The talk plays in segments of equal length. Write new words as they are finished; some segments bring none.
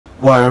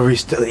Why are we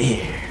still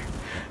here?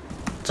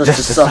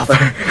 Just to suffer.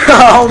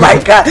 Oh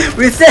my god,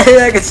 we said it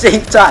at the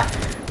same time.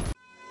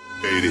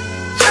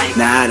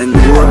 Nah, I done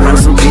grew around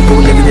some people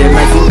living their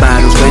life in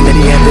bottles.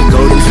 Granddaddy had the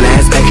golden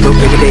flask, back though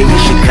every day in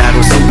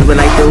Chicago. Some people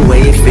like the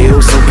way it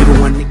feels, some people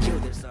want to kill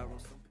their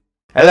sorrows.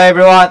 Hello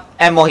everyone,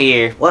 Emo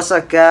here. What's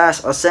up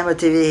guys, Osama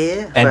TV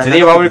here. And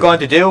today what we're going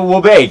to do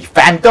will be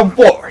Phantom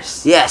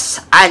Force. Yes,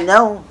 I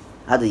know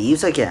how to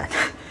use a gun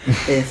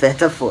in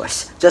Phantom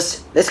Force.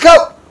 Just, let's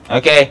go!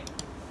 Okay,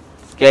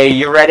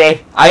 you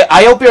ready?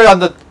 I hope you're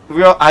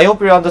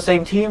on the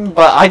same team,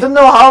 but I don't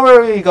know how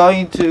are we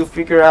going to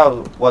figure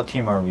out what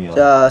team are we on.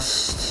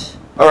 Just...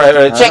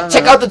 Alright,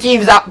 check out the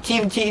team's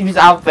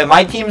outfit.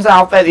 My team's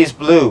outfit is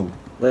blue.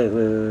 Wait.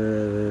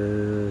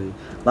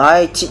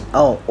 My team...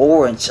 Oh,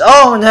 orange.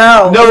 Oh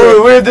no!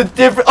 No, we're the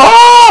different...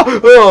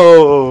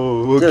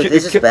 Oh! Dude,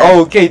 this is bad.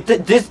 Okay,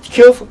 this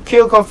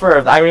kill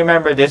confirmed. I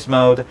remember this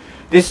mode.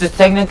 This is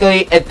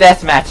technically a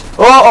deathmatch.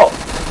 Oh!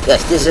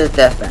 Yes, this is a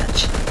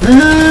deathmatch.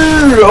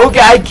 Okay,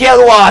 I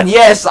killed one.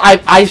 Yes,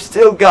 I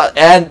still got...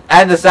 And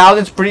the sound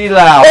is pretty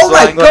loud. Oh so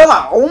my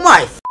god! Oh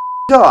my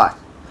god!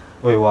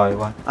 Wait,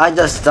 why? I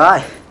just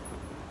died.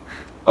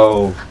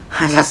 Oh.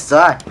 I just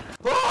died.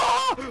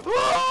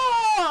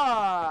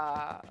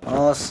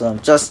 Awesome.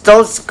 Just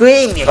don't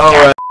scream. You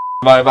Oh,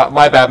 my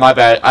bad. My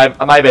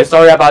bad.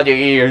 Sorry about your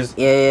ears.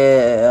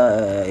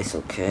 Yeah, it's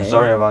okay.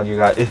 Sorry about you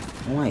guys.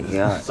 Oh my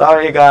god.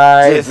 Sorry,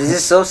 guys. Dude, this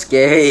is so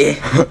scary.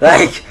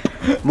 Like,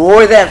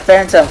 more than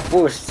Phantom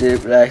Force,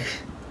 dude. Like,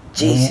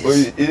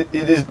 Jesus.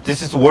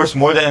 This is worse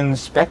more than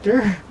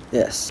Spectre?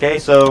 Yes. Okay,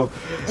 so...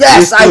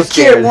 Yes, I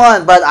killed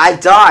one, but I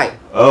died.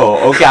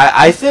 Oh, okay.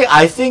 I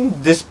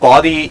think this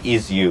body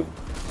is you.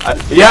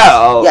 Yeah.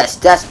 Oh. Yes,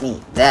 that's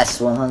me. That's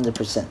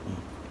 100% me.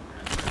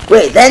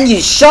 Wait, then you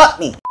shot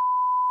me.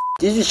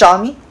 Did you shot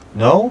me?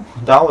 No,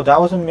 that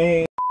wasn't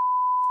me.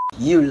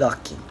 You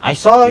lucky. I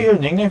saw your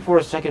nickname for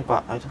a second,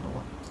 but I don't know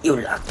what. You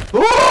lucky.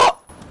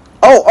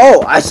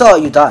 Oh, I saw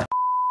you die.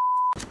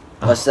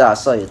 I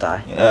saw you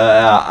die.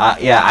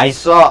 Yeah, I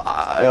saw.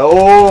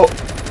 Oh,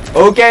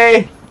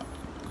 okay.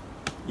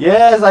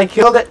 Yes, I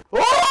killed it.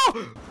 Whoa!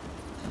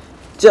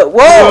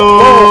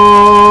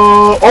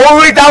 Oh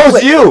wait, that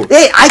was you.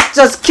 Hey, I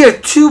just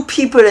killed 2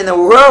 people in a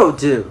row,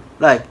 dude.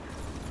 Like,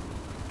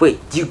 wait,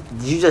 you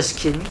just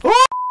killed me?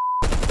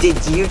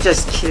 Did you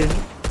just kill me?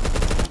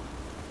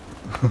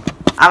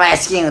 I'm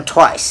asking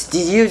twice.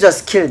 Did you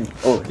just kill me?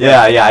 Oh.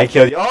 Yeah, I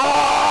killed you.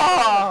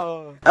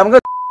 Oh! I'm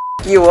gonna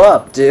you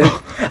up, dude.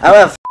 I'm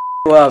gonna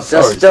you up.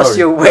 Just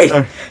you wait.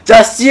 Sorry.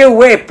 Just you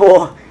wait,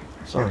 boy.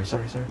 Sorry.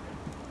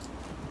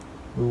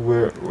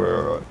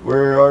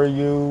 Where are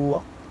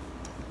you?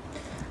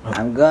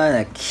 I'm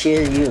gonna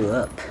kill you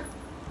up.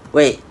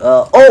 Wait.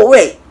 Oh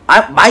wait.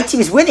 My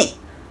team is winning.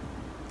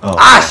 Oh.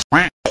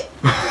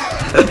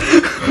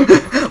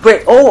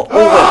 Wait. Oh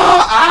wait.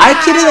 I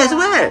killed him as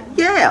well.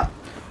 Yeah.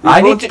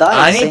 I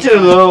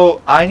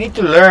need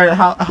to learn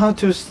how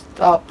to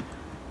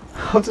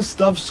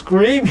stop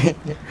screaming.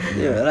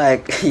 Yeah,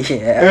 like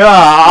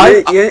yeah.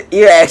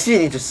 You actually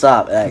need to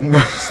stop. Like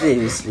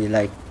seriously,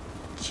 like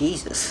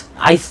Jesus.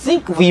 I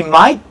think we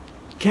might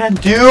can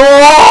do.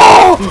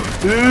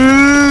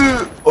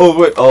 Oh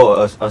wait.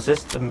 Oh,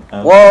 assist.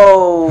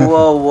 Whoa.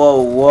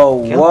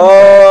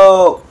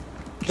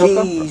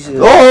 Jesus.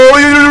 Oh.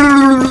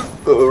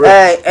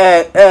 Hey.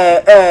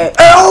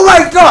 Oh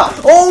my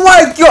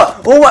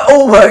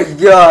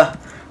god.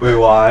 Wait,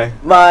 why?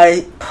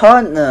 My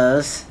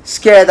partners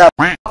scared the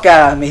fuck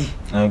out of me.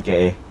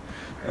 Okay.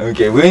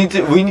 We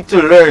need to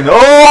learn.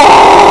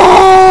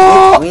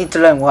 Oh! We need to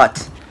learn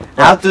what?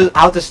 How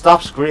to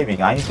stop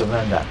screaming. I need to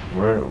learn that.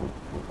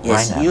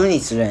 Yes, right now. you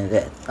need to learn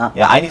that.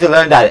 Yeah, I need to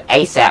learn that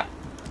ASAP.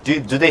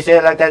 Do they say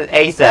it like that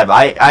ASAP?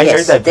 I yes,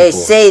 heard that they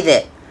before. say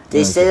that.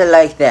 They say it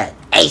like that.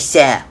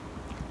 ASAP.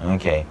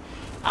 Okay.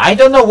 I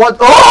don't know what.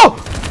 Oh!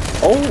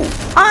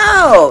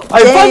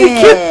 I finally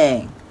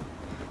killed.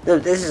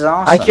 Dude, this is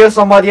awesome. I killed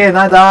somebody and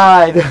I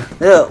died.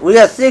 Dude, we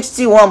got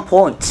 61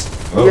 points.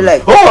 You're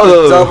like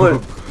double.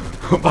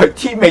 My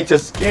teammate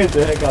just scared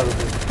the heck out of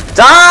me.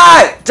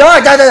 Die!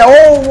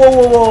 Oh,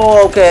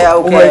 whoa. Okay.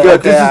 Oh my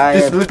god,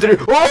 this is literally.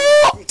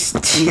 Oh!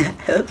 16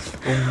 health.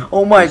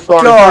 Oh my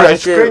god. Sorry, I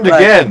screamed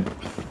again.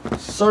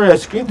 Sorry, I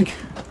screamed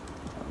again.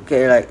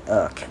 Okay,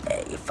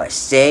 okay, if I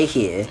stay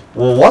here.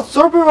 Well, what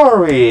server are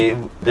we?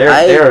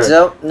 I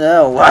don't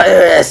know. Why are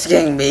you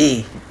asking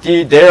me?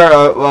 There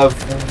are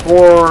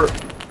 4.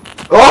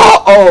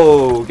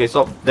 Oh, okay.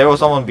 So there was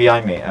someone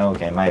behind me.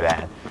 Okay, my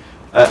bad.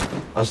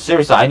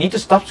 Seriously, I need to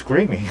stop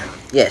screaming.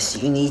 Yes,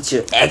 you need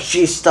to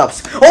actually stop.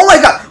 Oh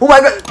my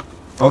god!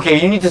 Okay,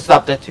 you need to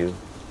stop that too.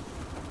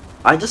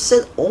 I just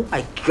said, oh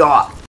my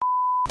god.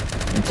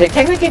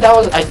 Technically, that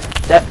was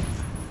that.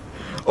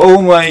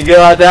 Oh my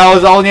god, that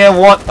was only a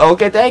 1.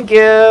 Okay, thank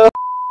you.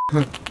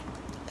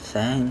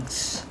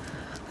 Thanks.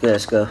 Okay,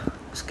 let's go.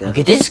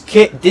 Okay, this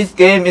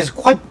game is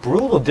quite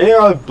brutal. They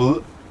are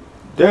literally.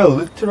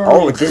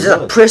 Oh, this is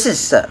a prison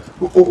cell.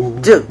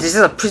 Dude, this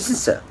is a prison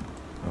cell.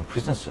 A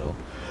prison cell.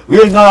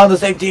 We're not on the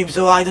same team,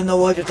 so I don't know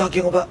what you're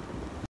talking about.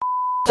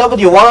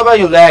 Somebody, what about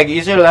your leg?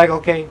 Is your leg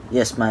okay?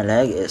 Yes, my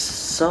leg is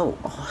so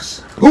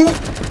awesome.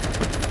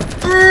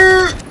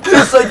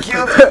 Yes, I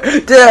killed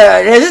it.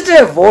 Dude, listen to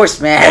your voice,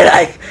 man.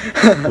 Like,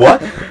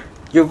 What?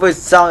 Your voice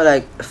sounds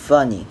like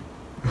funny.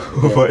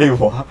 Wait,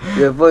 what?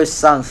 Your voice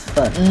sounds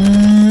fun.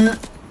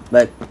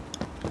 Like,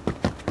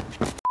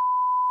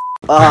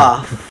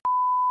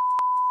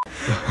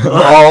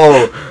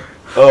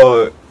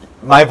 Oh,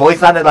 my voice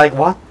sounded like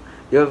what?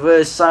 your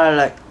voice sounded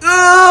like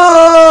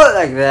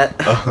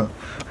that.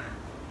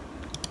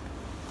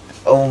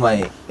 Oh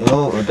my,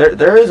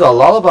 there is a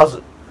lot of us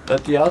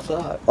at the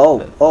outside.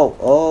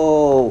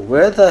 Oh,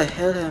 where the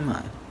hell am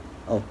I?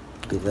 Oh,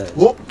 look at that.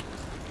 Whoop.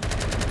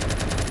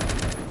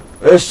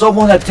 There's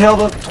someone at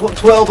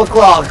 12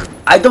 o'clock.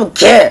 I don't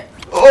care.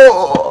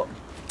 Oh.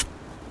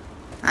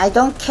 I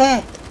don't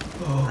care.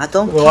 I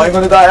don't Oh, care. I'm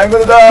gonna die.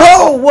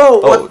 Whoa,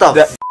 what the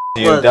that, f?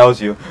 that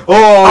was you. Oh,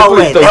 Oh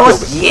please wait, don't that kill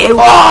was me. you?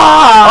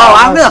 Ah! Oh,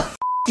 I'm gonna f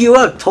you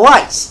up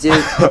twice, dude.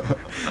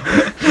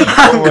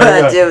 I'm Oh my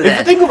gonna God. do If you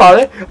that. think about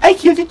it, I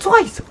killed you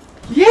twice.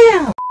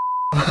 Yeah.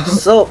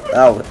 So,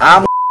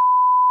 I'm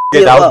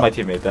Yeah, that was up. my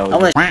teammate. That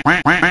was. I'm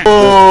gonna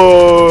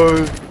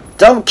Oh.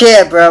 don't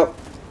care, bro.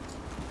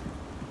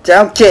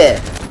 Don't care.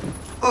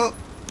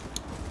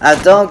 I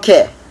don't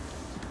care.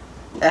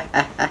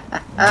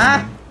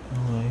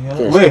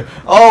 Wait.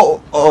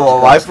 Oh!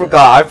 I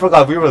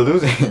forgot we were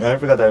losing. I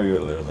forgot that we were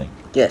losing.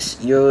 Yes,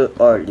 you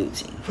are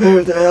losing.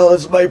 Where the hell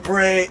is my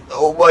brain?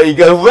 Oh my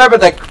God! Whoever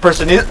that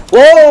person is.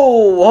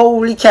 Whoa!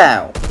 Holy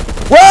cow!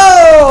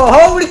 Whoa!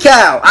 Holy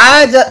cow!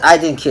 I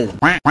didn't kill him.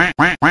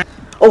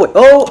 Oh wait!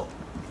 Oh!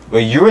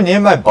 Wait, you were near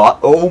my bot.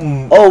 Oh.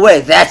 Oh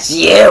wait! That's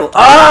you!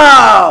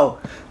 Oh!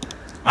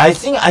 I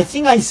think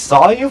I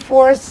saw you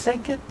for a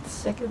second.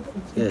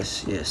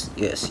 Yes.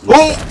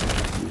 Oh!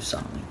 You saw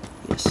me.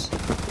 Yes.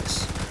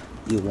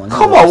 You won.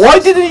 Come on! Why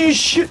didn't you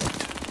shoot?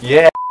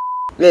 Yeah.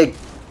 Rick,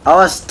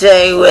 I'll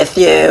stay with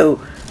you.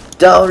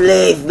 Don't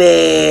leave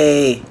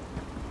me.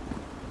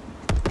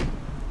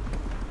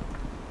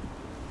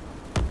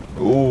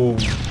 Ooh.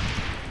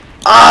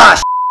 Ah!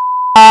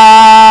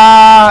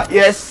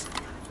 Yes.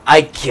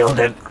 I killed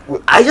him.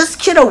 I just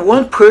killed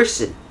one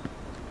person.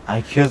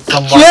 I killed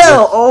someone.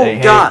 Kill! with Oh, a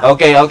hate. God.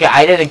 Okay.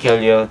 I didn't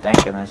kill you.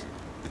 Thank goodness.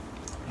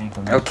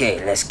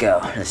 Okay, let's go.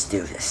 Let's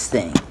do this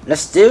thing.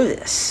 Let's do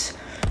this.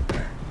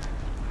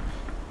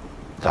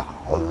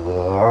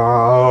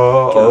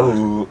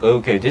 Oh,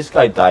 okay. This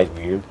guy died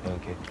weird.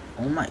 Okay.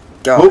 Oh my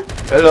Oh, god.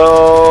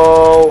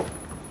 hello.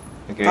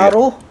 Okay.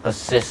 Hello?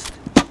 Assisted.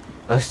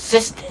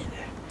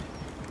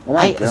 Oh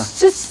my I god.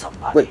 assist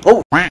somebody. Wait,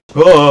 oh.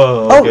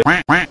 Oh, okay.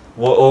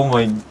 Well, oh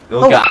my.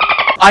 Okay.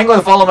 I'm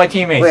gonna follow my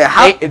teammates. Wait,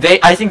 how-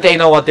 I think they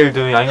know what they're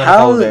doing. I'm gonna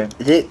follow them.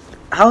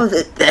 How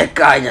did that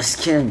guy just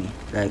kill me?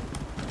 Like,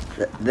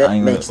 that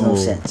makes no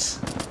sense.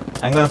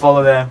 I'm gonna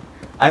follow them.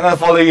 I'm gonna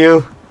follow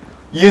you.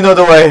 You know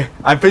the way.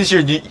 I'm pretty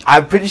sure you.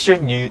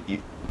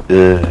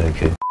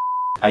 Okay.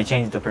 I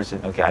changed the person.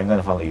 Okay, I'm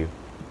gonna follow you.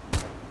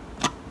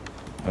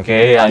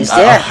 Okay. Is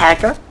there a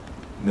hacker?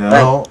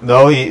 No,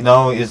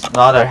 it's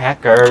not a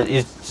hacker.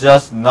 It's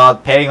just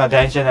not paying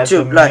attention at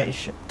the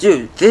mission.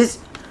 Dude, this.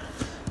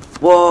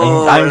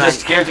 Whoa. I'm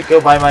just scared to go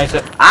by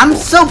myself. I'm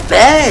so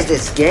bad at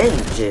this game,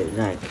 dude.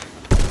 Like,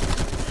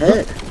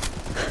 hey.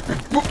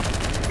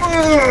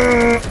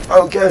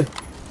 Okay.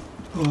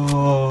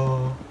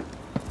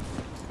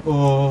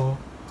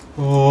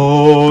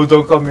 Oh,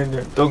 don't come in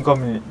there. Don't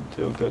come in.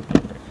 Don't come in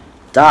there.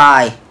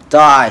 Die.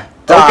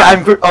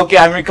 Okay,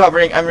 I'm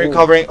recovering.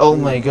 Oh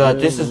my god,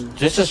 this is.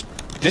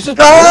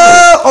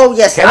 Oh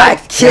yes,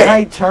 Can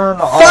I turn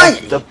off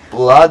the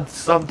blood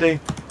something?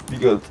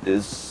 Because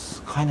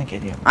it's kind of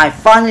getting. I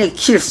finally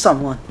killed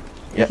someone.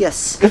 Yep.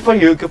 Yes. Good for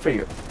you.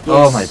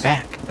 Oh my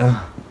back.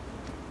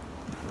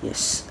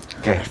 Yes.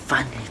 Okay. I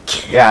finally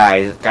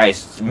killed.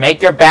 Guys,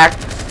 make your back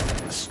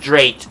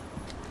straight.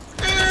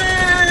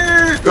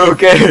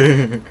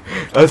 Okay.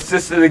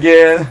 Assisted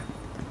again.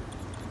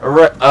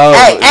 Alright. Oh.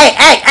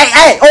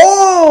 Hey!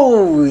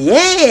 Oh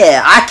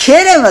yeah! I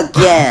killed him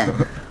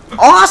again.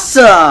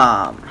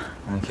 Awesome.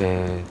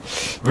 Okay.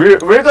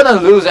 We're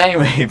gonna lose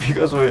anyway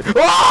because we.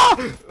 Ah!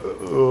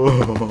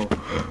 Oh.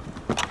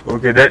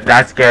 Okay,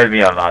 that scared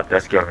me a lot.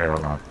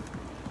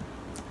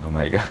 Oh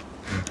my god.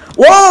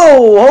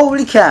 Whoa!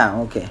 Holy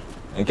cow! Okay.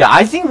 Okay,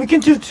 I think we can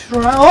do 2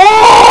 rounds.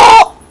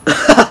 Oh!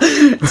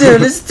 Dude,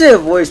 listen to your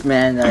voice,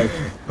 man. Like.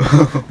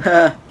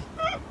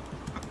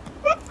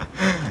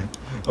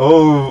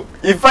 Oh,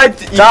 if I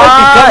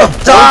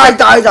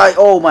Die!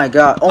 Oh my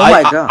god!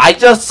 I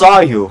just saw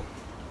you.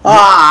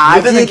 Ah, You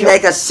I didn't didn't kill-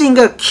 make a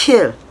single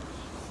kill.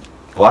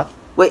 What?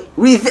 Wait,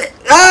 we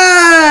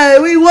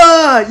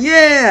won!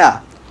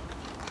 Yeah!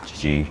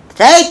 GG.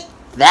 Take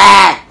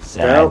that,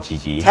 Sad bro.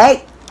 GG.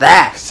 Take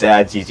that.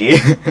 Sad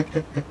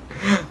GG.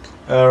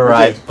 All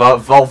right, Okay. but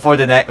for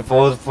the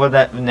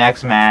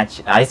next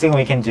match, I think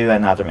we can do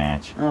another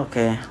match.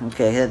 Okay.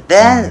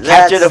 Then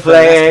Capture the that's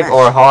flag next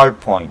or match. hard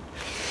point.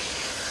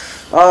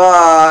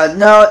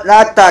 No,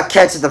 not that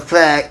capture the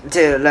flag,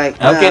 dude. Like.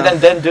 Okay, no.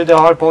 then do the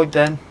hard point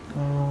then.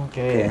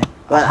 Okay.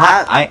 But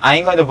I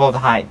ain't gonna vote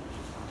hide.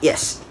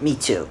 yes, me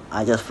too.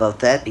 I just vote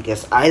that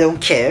because I don't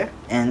care,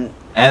 and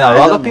And I a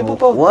lot don't of people know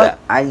vote what that.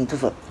 I need to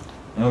vote.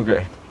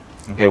 Okay.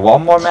 Okay,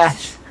 one more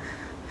match.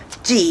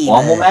 Jeebus.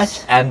 One more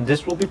match, and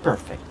this will be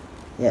perfect.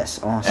 Yes,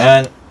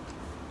 awesome.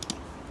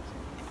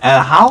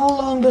 And how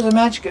long does a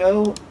match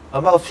go?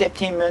 About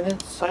 15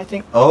 minutes, I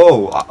think.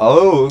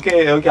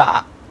 Okay.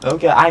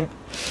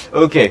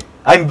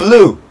 I'm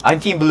blue. I'm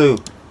team blue.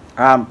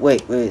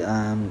 Wait.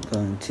 I'm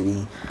going to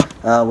be.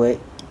 Wait.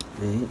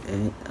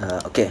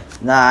 Okay.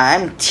 Now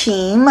I'm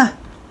team.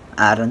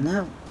 I don't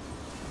know.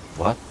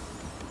 What?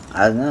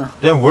 I don't know.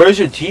 Then where's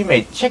your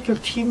teammate? Check your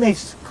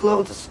teammate's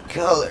clothes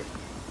color.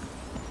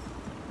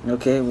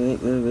 Okay.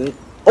 Wait.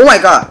 Oh my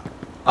God.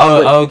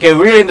 Oh, okay.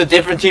 We're in the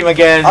different team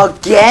again.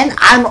 Again?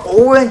 I'm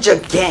orange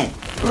again.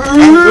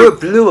 And you're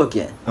blue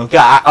again. Okay.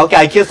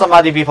 I killed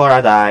somebody before I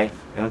die.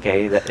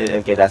 Okay.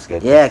 Okay. That's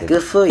good. Yeah, that's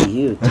good for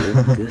you,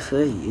 dude. Good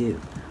for you.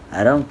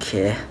 I don't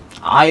care.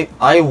 I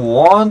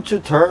want to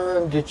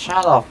turn the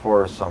chat off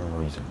for some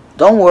reason.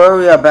 Don't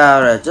worry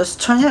about it.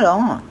 Just turn it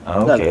on.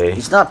 Okay. Look,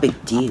 it's not a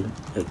big deal.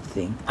 Big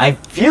thing. I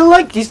feel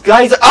like these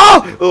guys.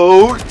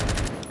 Oh!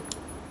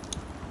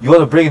 You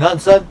want to bring it on,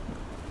 son?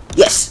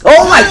 Yes.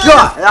 Oh my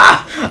God.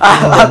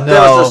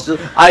 No.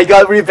 I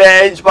got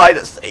revenge by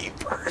the same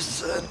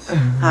person.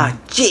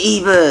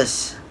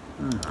 Jeebus.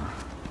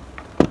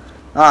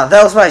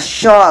 That was my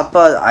shot,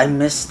 but I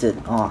missed it.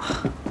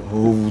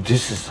 Oh,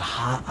 this is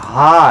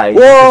high.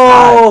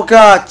 Whoa,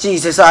 God,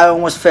 Jesus! I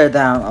almost fell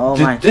down. Oh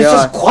my God. This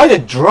is quite a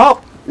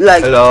drop.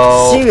 Like,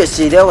 hello.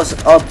 seriously, there was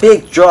a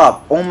big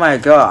drop. Oh my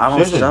God, I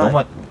almost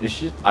died.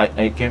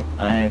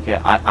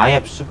 I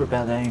have super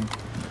bad aim.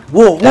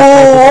 Whoa!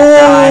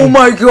 Oh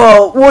my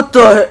God! What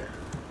the?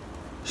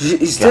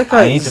 Is that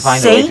guy I need to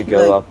find a way to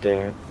go up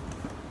there.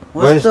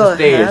 Where's the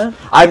stairs? Hell?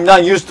 I'm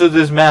not used to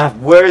this map.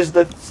 Where is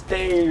the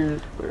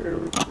stairs?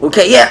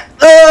 Okay, yeah.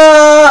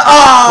 Where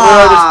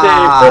are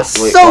the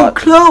stairs? Wait, so what?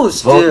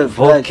 close, dude.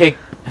 Vote kick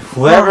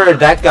whoever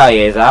that guy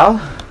is out.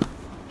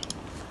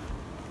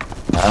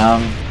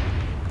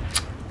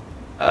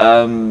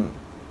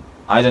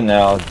 I don't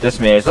know. This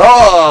means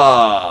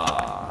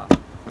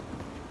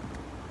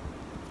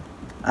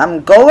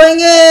I'm going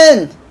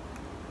in.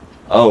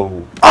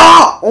 Oh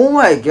Oh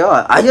my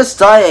God! I just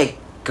died a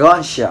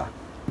gunshot.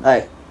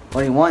 Like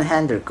only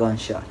one-handed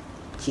gunshot.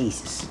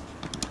 Jesus.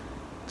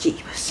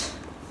 Jeebus.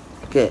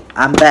 Okay,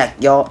 I'm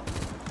back, y'all.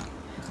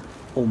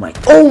 Oh my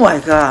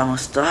God! I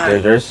almost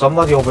died. there's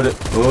somebody over there.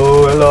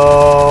 Oh,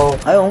 hello.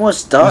 I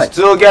almost You died.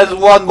 still get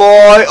one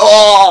boy.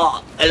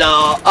 Oh,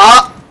 hello.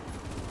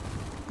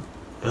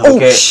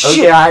 Okay, shit.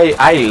 okay.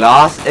 I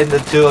lost in the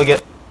two again.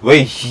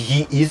 Wait,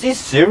 is he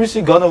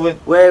seriously gonna win?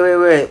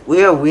 Wait.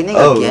 We are winning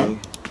again?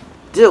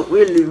 Dude,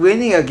 we're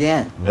winning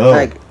again. No.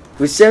 Like,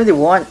 we're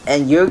 71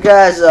 and you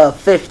guys are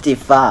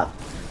 55.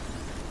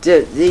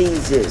 Dude,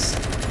 Jesus.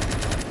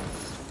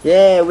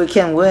 Yeah, we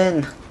can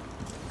win.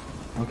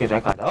 Okay,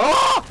 that guy.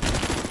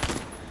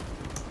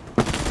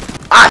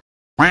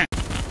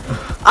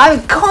 I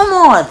mean, come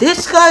on.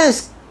 This guy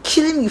is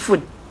killing me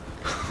for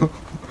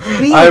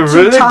I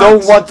really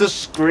don't want to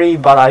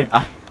scream, but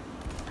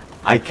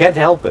I can't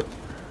help it.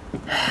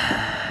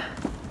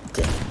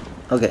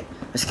 Okay,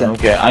 let's go.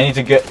 Okay, I need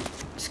to get.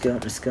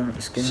 Let's go.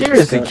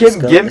 Seriously,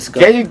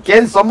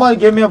 can somebody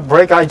give me a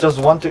break? I just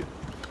want to.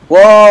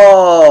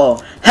 Whoa!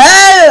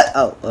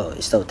 Hell! Oh,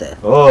 it's still dead.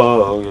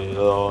 Okay.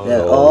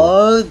 They're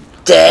all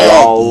dead.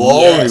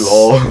 Yes.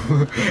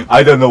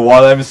 I don't know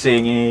what I'm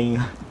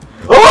singing.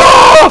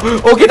 Oh!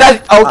 Okay,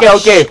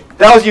 okay.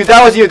 That was you.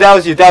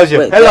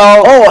 Wait,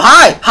 Hello. Oh,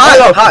 hi.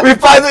 Hello. We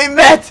finally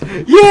met.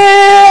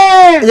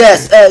 Yeah.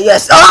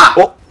 Yes.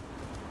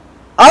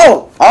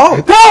 Oh.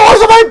 That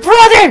was my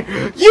brother.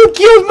 You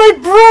killed my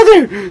brother.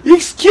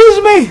 Excuse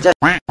me.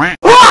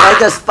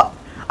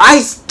 I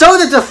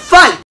started the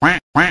fight.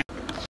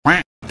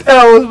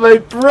 That was my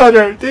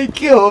brother. They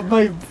killed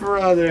my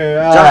brother.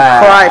 Don't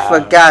cry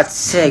for God's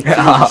sake,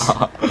 please.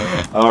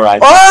 All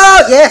right.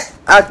 Oh yes,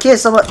 I killed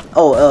someone.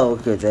 Oh,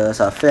 okay. There's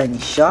a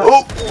finish shot.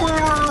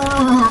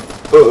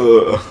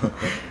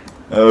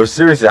 Oh,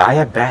 seriously, I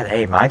have bad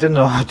aim. I don't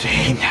know how to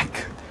aim that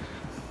good.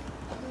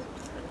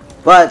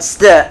 But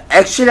still,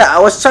 actually, I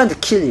was trying to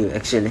kill you.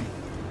 Actually.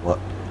 What?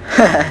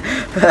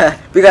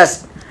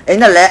 Because in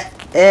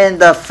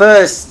the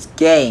first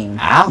game,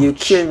 Ouch. you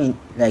killed me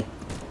like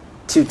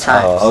 2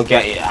 times. Oh,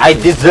 okay. I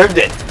deserved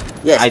it.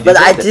 Yes, but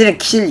I didn't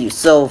kill you,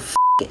 so f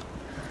it.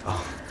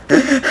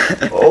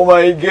 Oh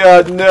my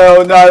God,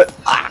 no, not.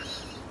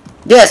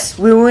 Yes,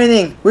 we're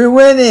winning.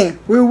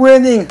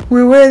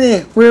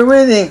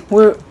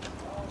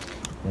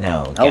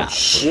 No. Oh God,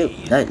 shoot!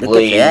 please. Look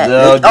Please, at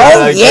no, that.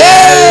 Oh don't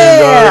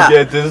yeah!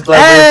 get this like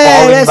Hey, we're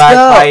falling let's back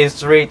go. by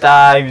 3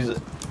 times.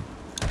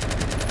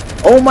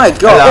 Oh my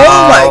God!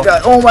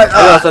 Hello. Oh my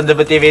Hello, God! Son of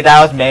a TV, that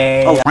was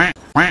me. Oh.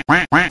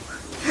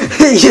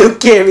 You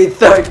killed me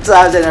 3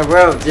 times in a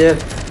row,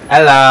 dude.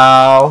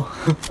 Hello.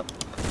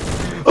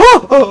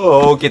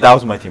 Okay, that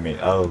was my teammate.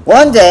 Oh.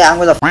 One day I'm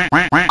gonna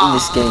in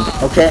this game,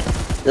 okay?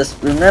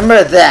 Just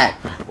remember that.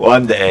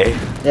 One day.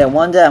 Yeah,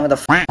 one day I'm gonna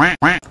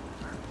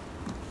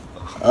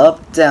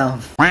up, down.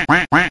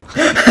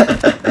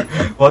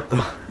 What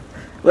the?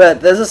 Well,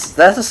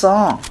 that's a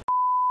song.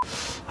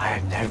 I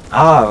have never.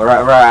 Oh,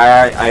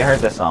 right. I heard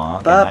the song.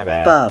 Okay, my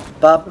bad.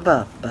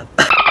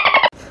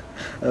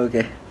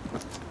 Okay.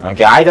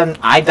 Okay, I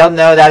don't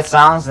know that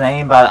song's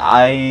name, but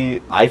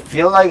I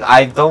feel like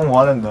I don't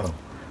want to know.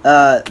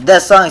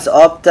 That song is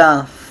up,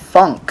 down,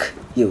 funk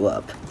you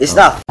up. It's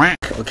not funk,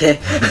 okay?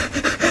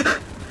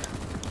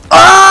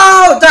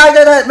 Oh,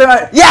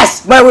 die.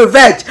 Yes, my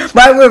revenge.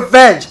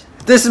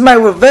 This is my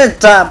revenge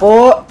time,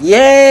 boy.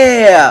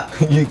 Yeah.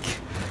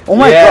 Oh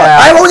my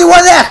god, I only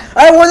won that.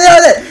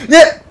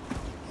 Yeah.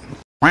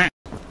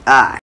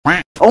 Ah.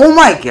 Oh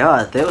my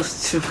god, there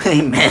was too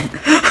many men.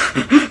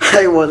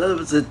 I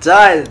wanted to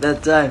die at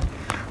that time.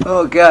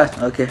 Oh god.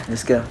 Okay,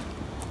 let's go.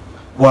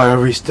 Why are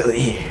we still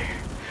here?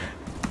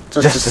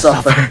 Just to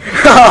suffer.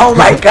 Oh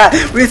my god,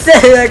 we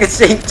said it at the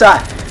same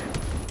time.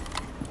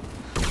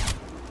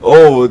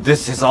 Oh,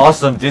 this is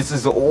awesome. This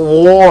is a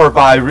war,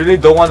 but I really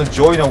don't want to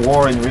join a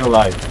war in real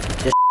life.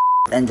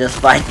 Just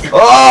fight.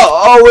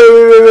 Oh,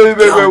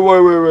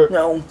 wait.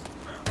 No.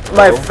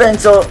 My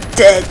friends are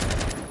dead.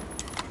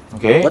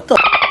 Okay. What the?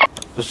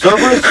 The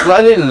server is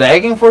slightly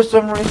lagging for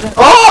some reason.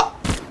 Oh!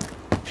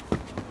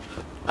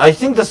 I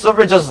think the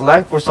server just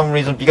lagged for some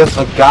reason because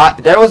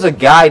there was a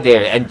guy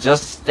there and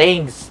just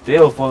staying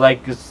still for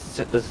like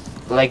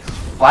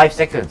 5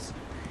 seconds.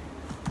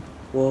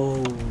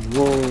 Whoa.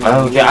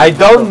 Okay, I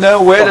don't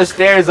know where the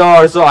stairs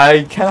are, so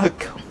I cannot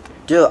go.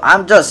 Dude,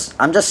 I'm just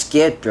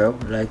scared, bro.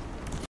 Like.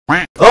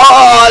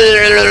 Oh!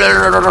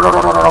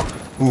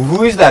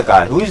 Who is that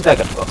guy?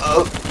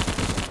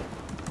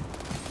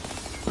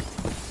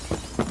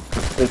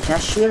 Wait, can I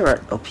shoot her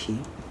at OP?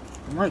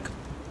 Oh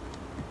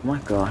my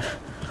god.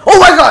 Oh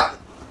my god!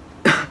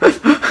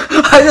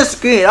 I just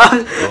screamed.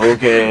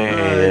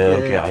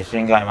 Okay, I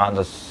think I'm on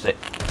the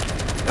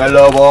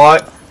Hello, boy.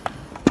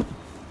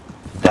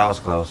 That was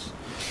close.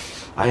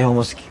 I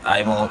almost killed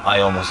at least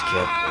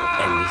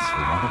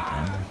one of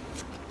them.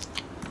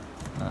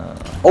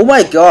 Oh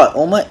my god!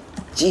 Oh my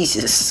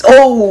Jesus!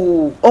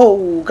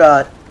 Oh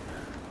god!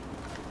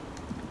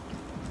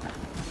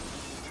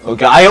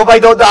 Okay, I hope I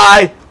don't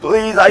die.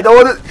 Please, I don't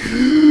want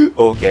to.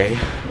 Okay,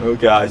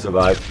 I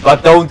survived.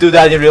 But don't do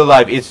that in real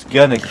life. It's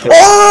gonna kill.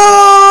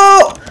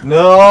 Oh!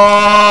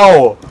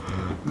 No!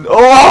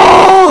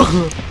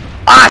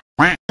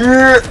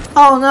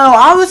 Oh no!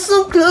 I was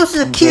so close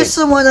to kill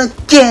someone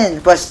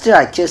again, but still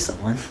I killed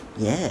someone.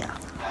 Yeah.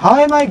 How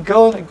am I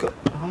gonna go?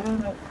 How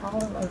am I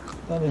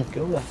gonna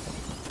go that far?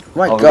 Oh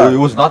my god! It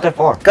was not that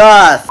far.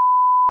 God.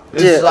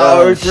 It's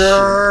our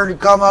turn.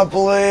 Come on,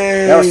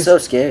 please. That was so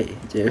scary,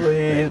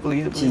 dude.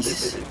 Please.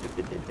 Jesus.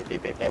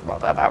 Yeah!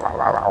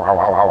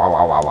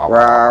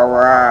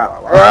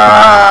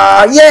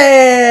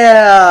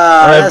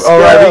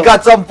 Alright, we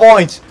got some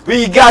points.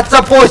 Stay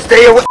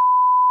away.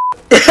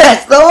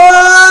 Yes!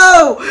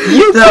 No!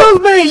 You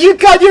killed me. You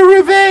got your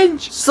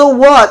revenge. So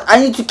what? I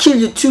need to kill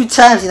you 2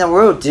 times in a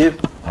row, dude.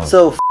 Oh.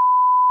 So.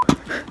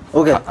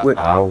 Okay. Wait.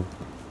 Ow.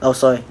 Oh,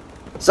 sorry.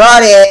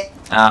 Sorry.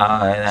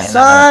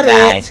 Sorry.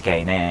 Nah, it's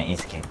okay.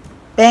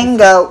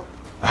 Bingo.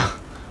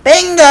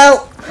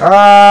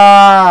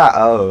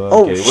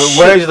 Oh, okay. Oh,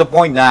 Where's the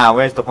point now?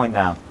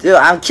 Dude,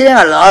 I'm killing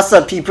a lot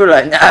of people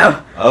right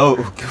now. Oh.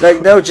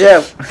 Like, no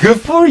joke.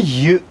 Good for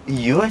you.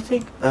 I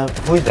think.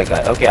 Who is that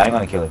guy? Okay, I'm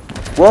gonna kill him.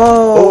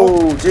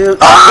 Whoa, dude.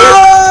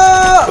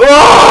 Oh!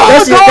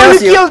 That's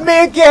you. Killed me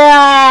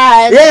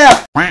again.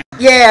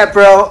 Yeah,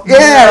 bro.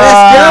 Yeah,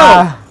 let's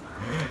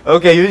go.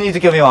 Okay, you need to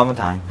kill me one more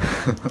time.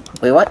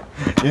 Wait, what?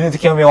 You need to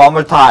kill me one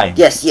more time.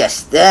 Yes.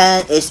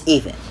 Then it's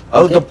even.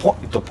 Oh, okay.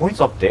 the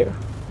point's up there.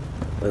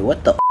 Wait,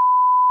 what the?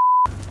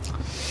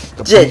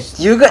 Dude,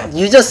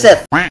 you just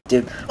said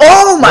dude.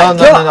 Oh my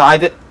god! No, I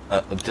did.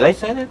 Did I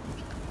say that?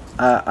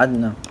 I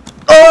don't know.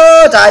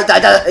 Oh, die!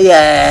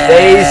 Yeah.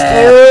 Stay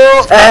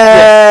still.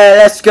 Hey,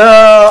 let's go!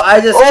 I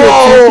just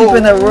killed 2 people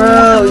in a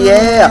row.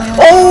 Yeah.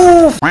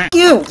 Oh,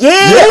 you!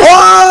 Yeah. Yes.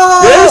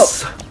 Oh.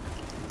 Yes.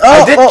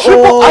 I did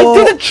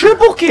a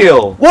triple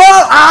kill.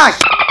 Whoa!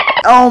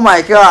 Oh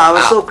my god! I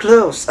was so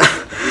close.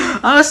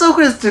 I was so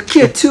close to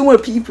kill 2 more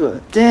people.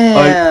 Damn.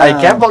 I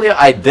can't believe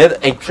I did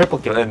a triple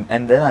kill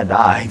and then I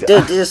died.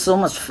 Dude, this is so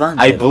much fun.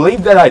 I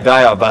believe that I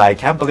died, but I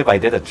can't believe I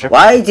did a triple.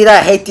 Why did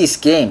I hate this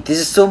game? This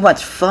is so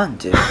much fun,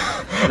 dude.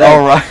 Like,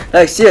 Alright.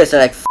 Like seriously,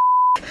 like.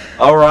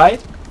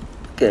 Alright.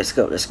 Okay, let's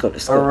go.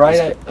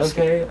 Alright.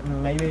 Okay,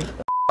 maybe.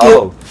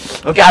 Oh.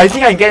 Okay, I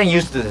think I'm getting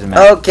used to this map.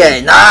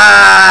 Okay,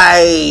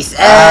 nice.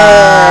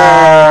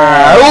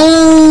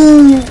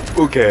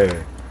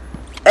 Okay.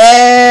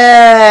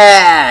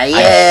 Yeah.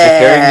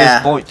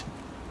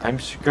 I'm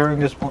securing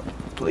this point,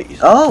 please.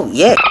 Oh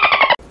yeah.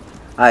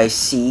 I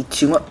see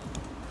 2 more.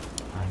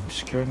 I'm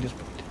securing this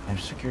point. I'm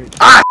securing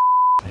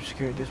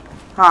this point.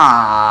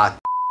 Ah.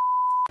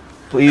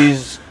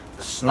 Please,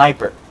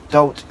 sniper,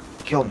 don't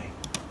kill me.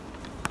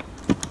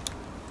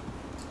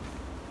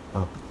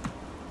 Oh.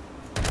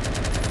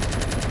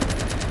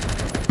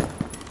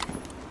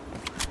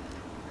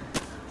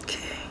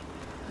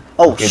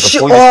 Oh Okay, the shit!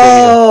 point is still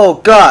here.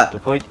 Oh god! The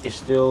point is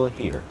still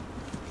here.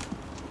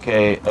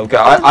 Okay, okay,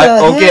 What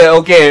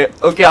the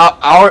okay.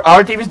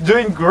 Our team is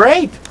doing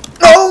great.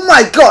 Oh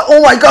my god!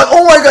 Oh my god!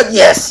 Oh my god!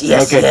 Yes!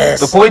 Yes! Okay, Yes!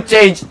 the point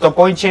changed. The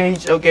point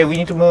changed. Okay, we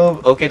need to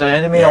move. Okay, the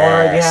enemy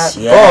already had. Yes,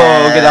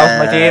 Oh, okay, that was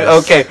my team.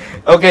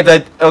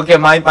 yes. Okay,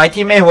 my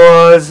teammate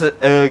was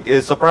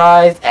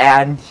surprised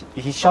and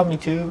he shot me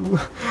too.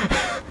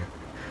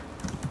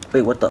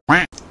 Wait, what the?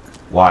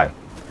 Why?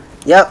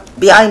 Yep,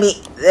 behind me.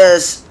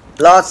 There's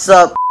lots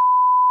of.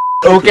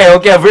 Okay,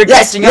 we're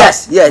Yes, catching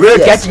yes, up. yes, We're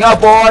yes. catching up,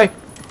 boy.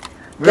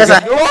 We're Yes, I-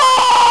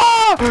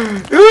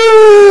 catching-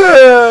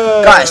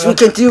 Guys, we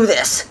can do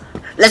this.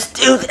 Let's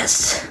do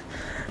this.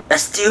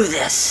 Let's do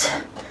this.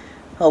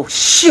 Oh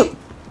shoot!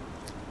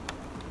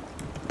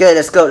 Okay,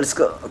 let's go. Let's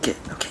go. Okay.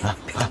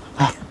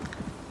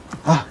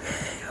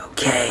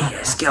 Okay,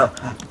 let's go.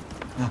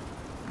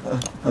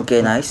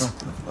 Okay, nice.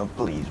 Oh,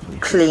 please.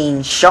 Clean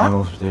I'm shot.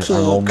 almost there.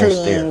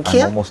 Clean I'm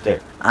kill. almost there.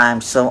 I'm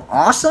so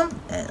awesome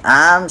and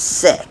I'm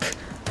sick.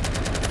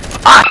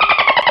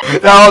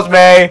 That was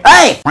me.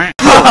 Hey!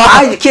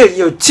 I killed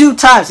you 2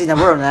 times in a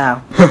row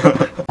now.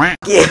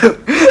 You.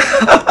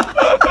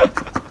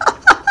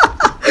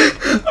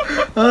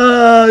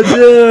 Oh,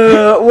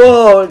 dude.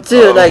 Whoa,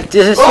 dude. Like,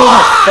 this is so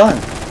much fun.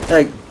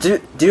 Like, do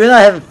you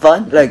not having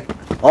fun? Like,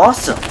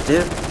 awesome,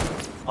 dude.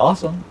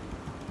 Awesome.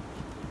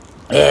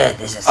 Yeah,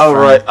 this is fun.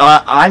 Alright,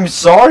 I'm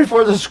sorry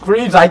for the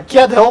screams. I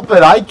can't help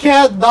it. I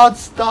can't not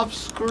stop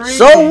screaming.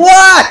 So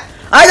what?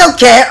 I don't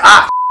care.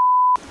 Ah.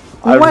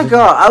 Oh my I-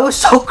 god, I was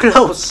so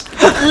close.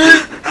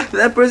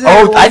 That person.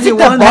 Oh, had I only think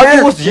that one body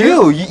hand, was dude.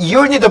 you.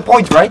 You're near the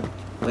point, right?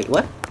 Wait,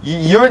 what?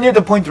 You're near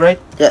the point, right?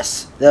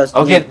 Yes, that was.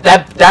 Okay, me.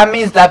 that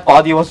means that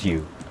body was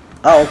you.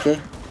 Oh, okay.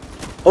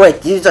 Oh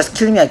wait, did you just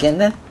kill me again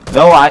then?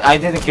 No, I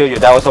didn't kill you.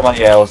 That was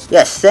somebody else.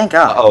 Yes, thank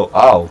God.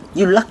 Oh.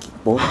 You lucky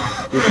boy.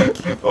 You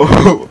lucky.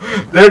 Oh,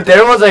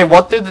 there was a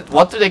what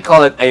do they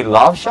call it? A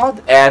love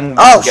shot and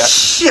Oh yeah.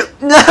 shoot!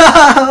 No!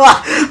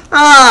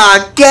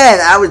 Ah, again!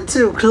 I was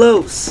too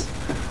close.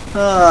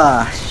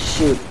 Ah,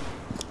 shoot.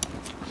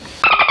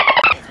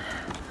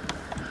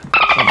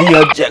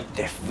 The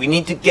objective. We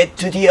need to get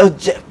to the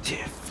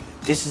objective.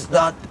 This is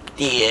not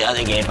the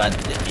other game, but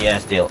yeah,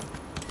 still.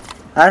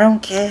 I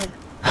don't care.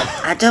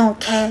 I don't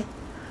care.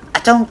 I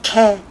don't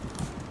care.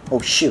 Oh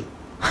shoot.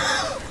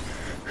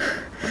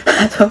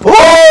 I don't.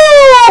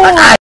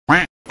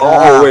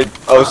 Oh wait.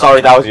 Oh, sorry,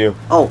 that was you.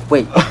 Oh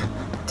wait.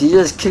 Did you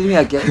just kill me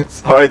again?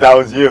 Sorry, that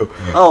was you.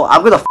 Oh,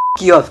 I'm gonna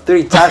you up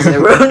 3 times in a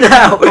row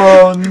now.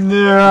 Oh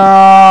no.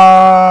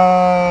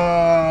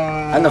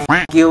 I'm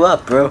gonna you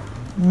up, bro.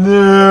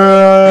 No.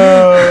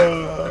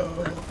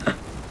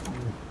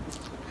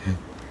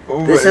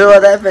 This is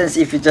what happens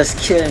if you just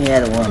kill me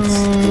at once.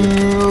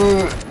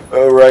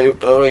 Alright,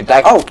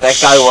 that Oh, guy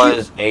shoot.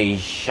 was a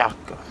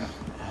shotgun.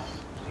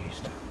 Please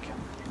don't kill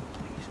me.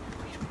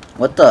 Please.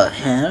 What the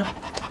hell?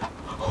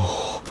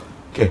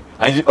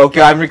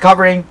 Okay, I'm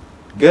recovering.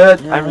 Good,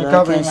 Dude, I'm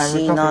recovering. I can't I'm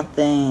see recovering.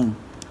 nothing.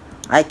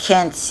 I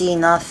can't see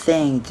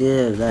nothing,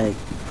 dude. Like,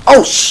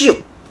 oh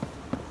shoot!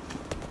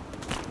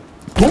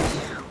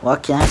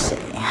 What can I say?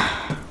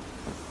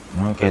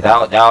 Okay,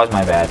 that was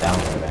my bad.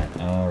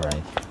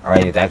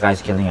 Alright, that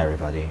guy's killing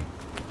everybody.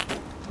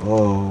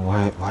 Oh,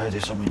 why are there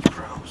so many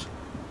pros?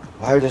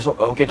 Why are there so?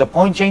 Okay, the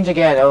point changed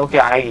again. Okay,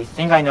 I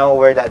think I know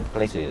where that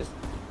place is.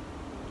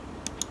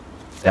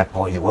 That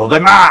point will be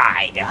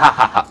mine. Ha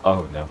ha ha.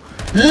 Oh no.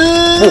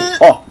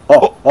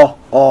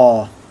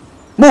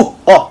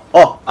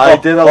 I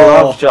did a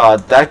love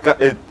shot. That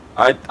guy.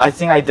 I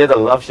think I did a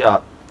love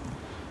shot.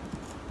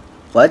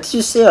 What did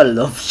you say? A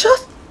love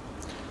shot?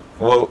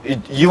 Well,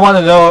 you want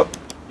to know?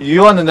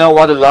 You want to know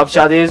what a love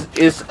shot is?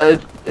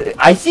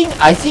 I think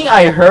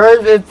I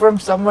heard it from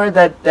somewhere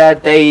that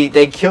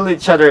they kill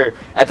each other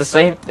at the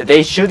same.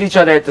 They shoot each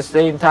other at the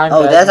same time.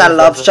 Oh, that's a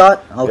love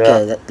shot?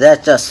 Okay, Yeah.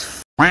 that's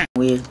just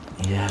weird.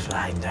 Yes,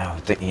 I know.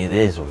 It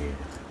is weird.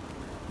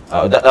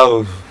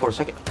 Oh, for a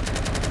second.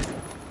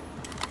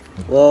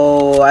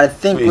 Whoa, I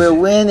think Please. we're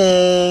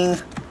winning.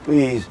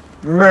 Please,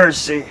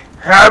 mercy,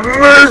 have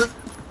mercy.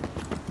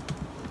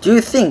 Do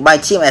you think my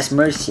team has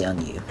mercy on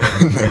you?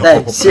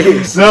 Like,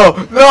 seriously. No,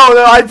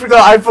 I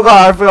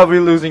forgot. We're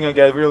losing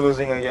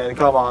again.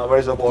 Come on,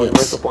 where's the point?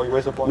 Yes.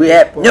 Where's the point? We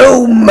have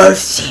no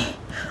mercy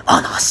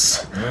on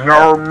us.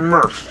 No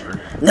mercy.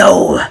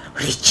 No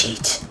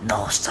retreat.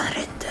 No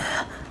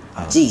surrender.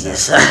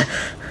 Jesus.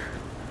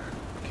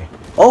 Okay.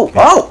 Oh, Okay.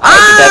 oh, I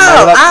have to bet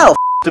my ow, luck. ow.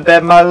 To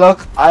bet my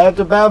luck. I have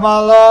to bet my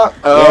luck.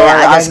 Oh,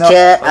 Yeah, I just know.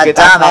 killed a Okay,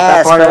 that's not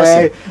that dumbass far person.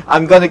 away.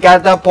 I'm gonna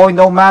get that point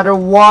no matter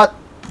what.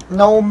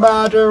 No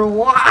matter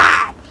what.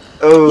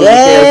 Oh, okay, somebody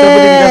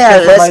Yeah, just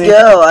killed let's somebody.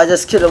 go. I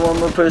just killed one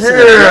more person.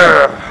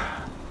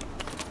 Yeah.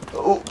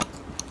 Oh.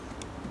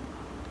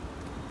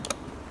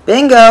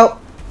 Bingo.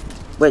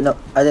 Wait, no,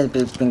 I didn't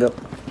pick bingo.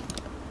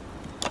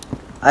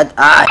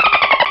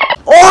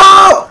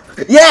 Oh!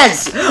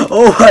 Yes!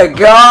 Oh my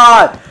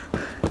god!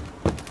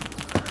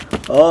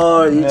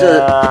 Oh, you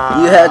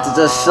had to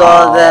just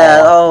saw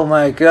that. Oh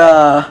my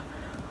god.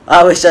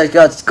 I wish I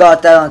got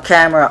that on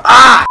camera.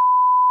 Ah!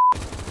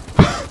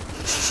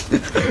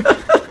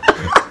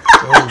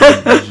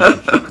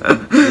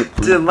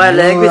 Dude, my You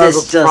language have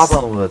is a just.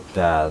 problem with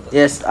that.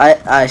 Yes,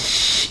 I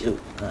shoot.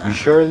 You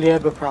surely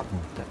have a problem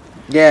with that.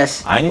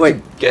 Yes. I need Wait.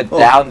 to get Oh.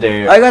 down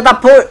there. I got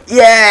that port.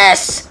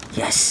 Yes.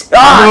 Yes.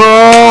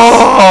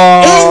 Ah!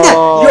 In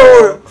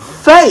your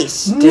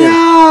face, dude.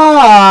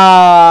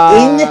 No!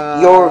 In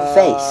your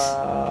face.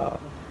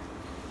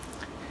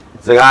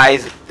 So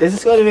guys, this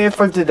is going to be it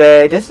for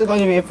today.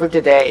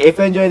 If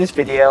you enjoyed this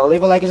video,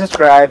 leave a like and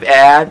subscribe.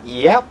 And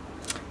yep,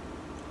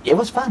 it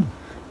was fun.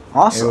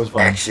 Awesome. It was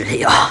fun.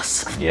 Actually,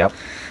 awesome. Yep.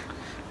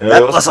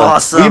 That It was fun.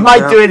 awesome, We might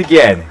bro. do it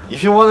again.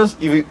 If you want us,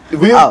 if you If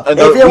you want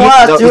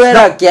to do it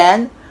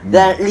again,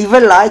 then leave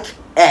a like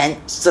and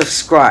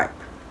subscribe.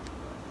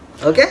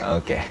 Okay?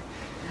 Okay.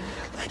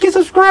 Like and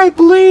subscribe,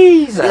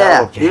 please.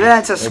 Yeah, Okay. leave it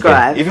and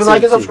subscribe. Okay. If you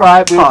like and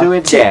subscribe, we'll do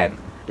it again.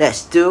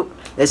 Let's do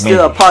a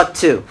Maybe. part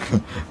 2.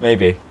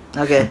 Maybe.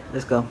 Okay,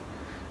 let's go.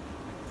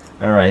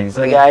 Alright,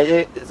 so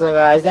Okay.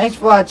 guys, thanks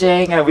for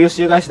watching, and we'll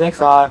see you guys next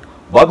time.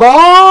 Bye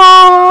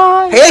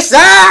bye! Peace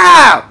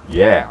out!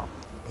 Yeah.